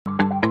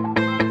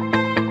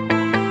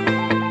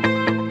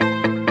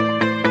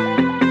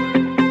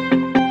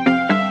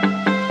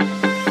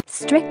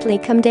Strictly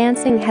Come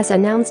Dancing has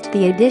announced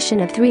the addition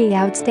of 3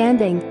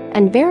 outstanding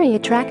and very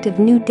attractive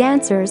new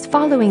dancers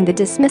following the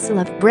dismissal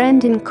of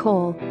Brendan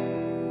Cole.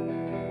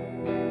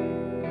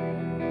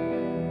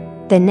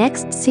 The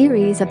next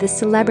series of the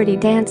celebrity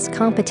dance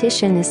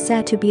competition is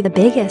set to be the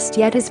biggest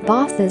yet, as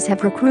bosses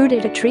have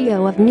recruited a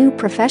trio of new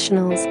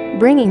professionals,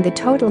 bringing the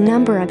total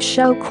number of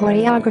show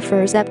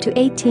choreographers up to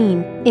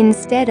 18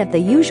 instead of the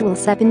usual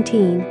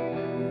 17.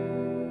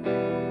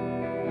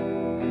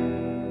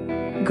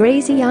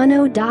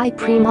 Graziano di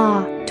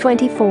Prima,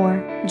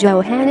 24,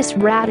 Johannes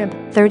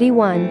Radebe,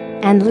 31,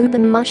 and Luba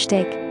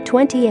Mushtuk,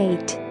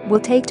 28, will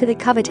take to the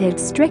coveted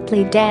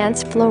Strictly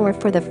dance floor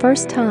for the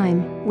first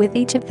time, with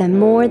each of them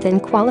more than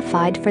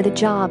qualified for the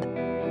job.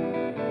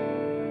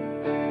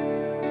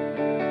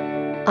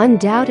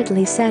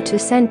 Undoubtedly set to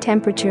send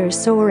temperatures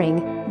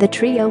soaring, the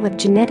trio of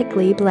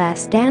genetically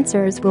blessed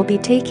dancers will be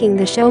taking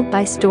the show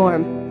by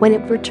storm when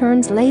it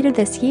returns later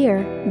this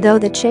year, though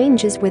the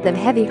change is with a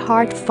heavy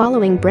heart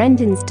following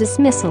Brendan's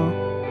dismissal.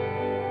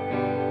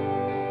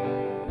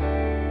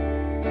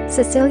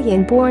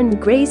 Sicilian-born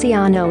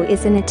Graziano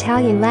is an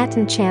Italian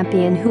Latin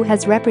champion who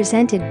has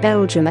represented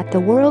Belgium at the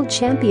World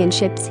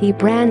Championships. He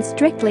ran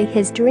Strictly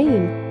his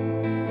dream.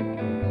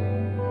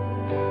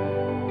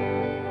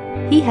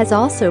 He has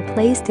also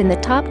placed in the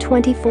top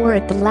 24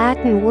 at the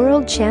Latin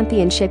World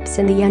Championships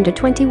in the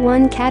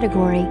under-21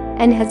 category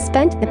and has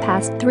spent the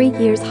past 3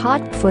 years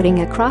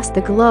hot-footing across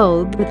the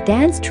globe with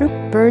dance troupe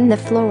Burn the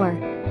Floor.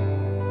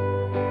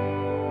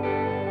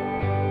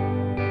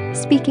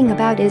 Speaking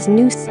about his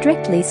new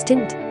Strictly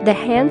stint, the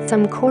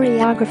handsome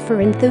choreographer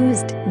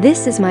enthused,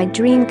 "This is my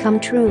dream come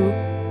true.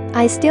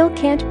 I still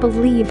can't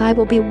believe I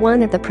will be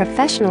one of the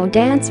professional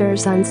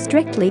dancers on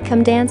Strictly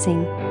Come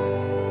Dancing.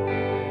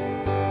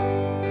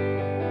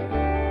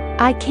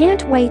 I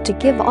can't wait to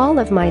give all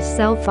of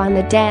myself on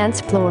the dance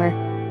floor."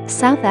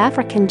 South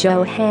African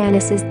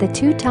Johannes is the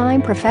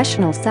 2-time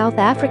professional South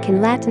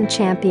African Latin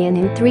Champion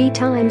and 3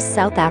 times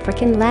South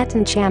African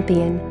Latin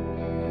Champion.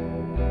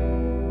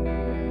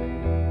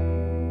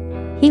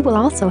 He will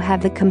also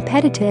have the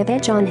competitive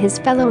edge on his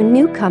fellow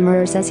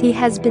newcomers, as he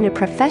has been a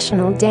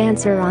professional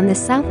dancer on the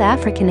South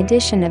African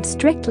edition of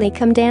Strictly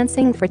Come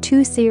Dancing for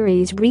 2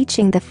 series,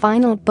 reaching the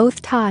final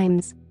both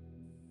times.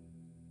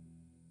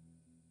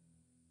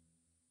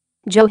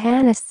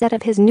 Johannes said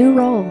of his new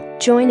role,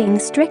 "Joining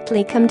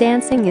Strictly Come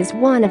Dancing is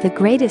one of the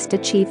greatest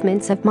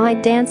achievements of my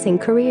dancing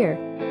career.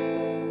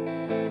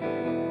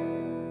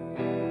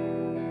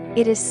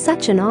 It is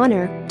such an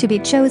honor to be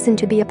chosen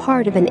to be a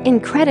part of an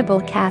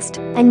incredible cast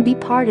and be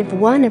part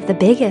of one of the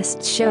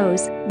biggest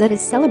shows that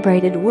is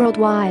celebrated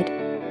worldwide.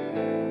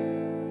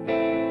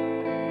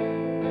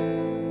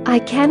 I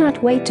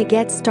cannot wait to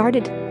get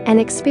started and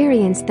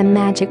experience the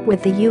magic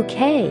with the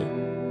UK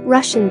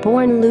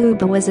Russian-born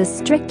Luba was a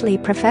Strictly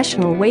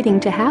professional waiting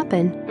to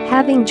happen,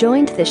 having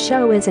joined the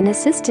show as an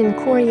assistant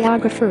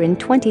choreographer in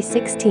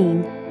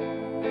 2016.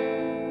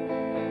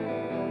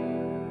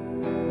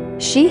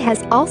 She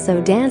has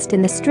also danced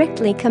in the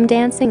Strictly Come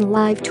Dancing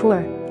live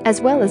tour,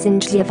 as well as in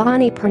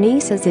Giovanni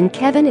Pernice's and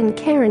Kevin and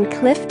Karen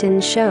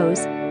Clifton's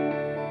shows.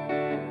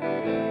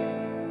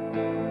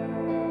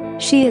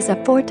 She is a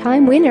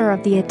 4-time winner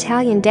of the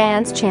Italian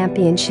Dance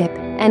Championship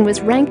and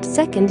was ranked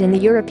 2nd in the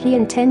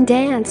European 10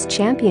 Dance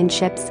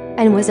Championships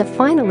and was a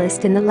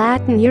finalist in the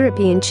Latin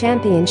European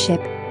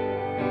Championship.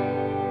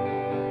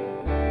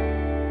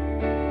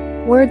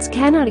 Words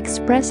cannot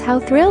express how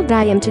thrilled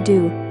I am to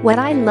do what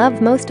I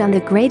love most on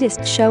the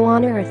greatest show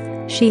on earth,"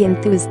 she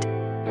enthused.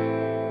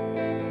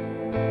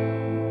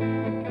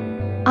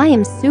 "I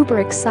am super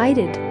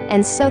excited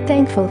and so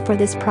thankful for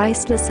this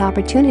priceless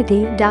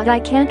opportunity. I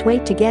can't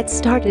wait to get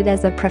started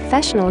as a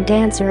professional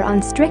dancer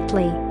on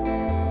Strictly.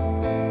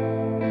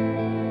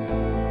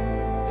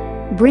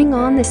 Bring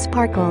on the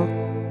sparkle."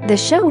 The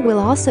show will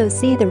also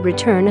see the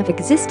return of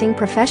existing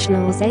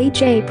professionals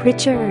AJ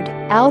Pritchard,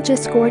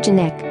 Aljaž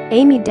Škorjanec,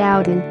 Amy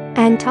Dowden,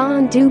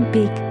 Anton Du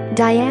Beke,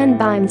 Diane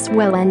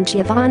Bimeswell and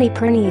Giovanni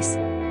Pernice.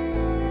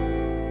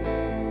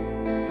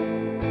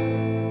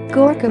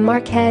 Gorka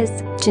Marquez,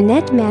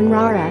 Janette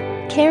Manrara,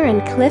 Karen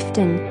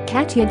Clifton,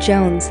 Katya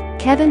Jones,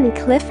 Kevin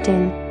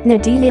Clifton,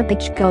 Nadiya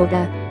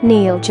Bychkova,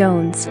 Neil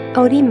Jones,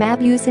 Odi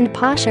Mabuse and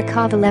Pasha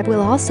Kovalev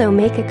will also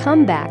make a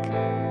comeback.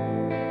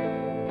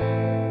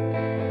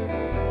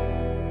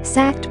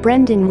 Sacked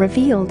Brendan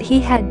revealed he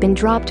had been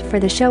dropped for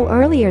the show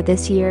earlier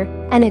this year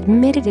and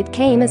admitted it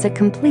came as a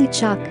complete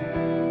shock.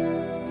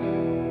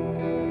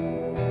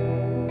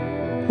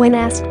 When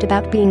asked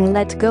about being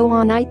let go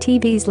on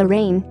ITV's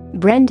Lorraine,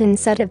 Brendan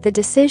said of the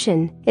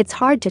decision, "It's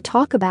hard to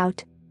talk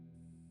about.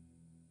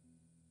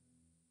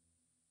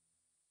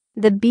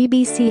 The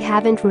BBC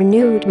haven't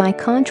renewed my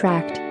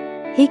contract."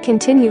 He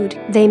continued,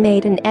 "They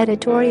made an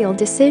editorial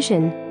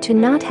decision to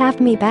not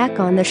have me back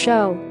on the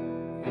show.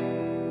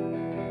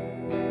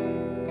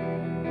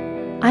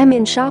 I'm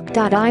in shock.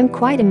 I'm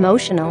quite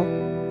emotional."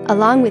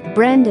 Along with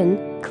Brendan,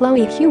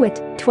 Chloe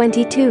Hewitt,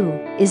 22,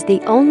 is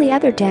the only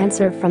other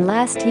dancer from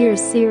last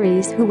year's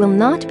series who will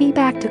not be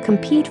back to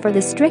compete for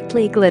the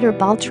Strictly Glitter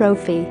Ball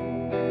trophy.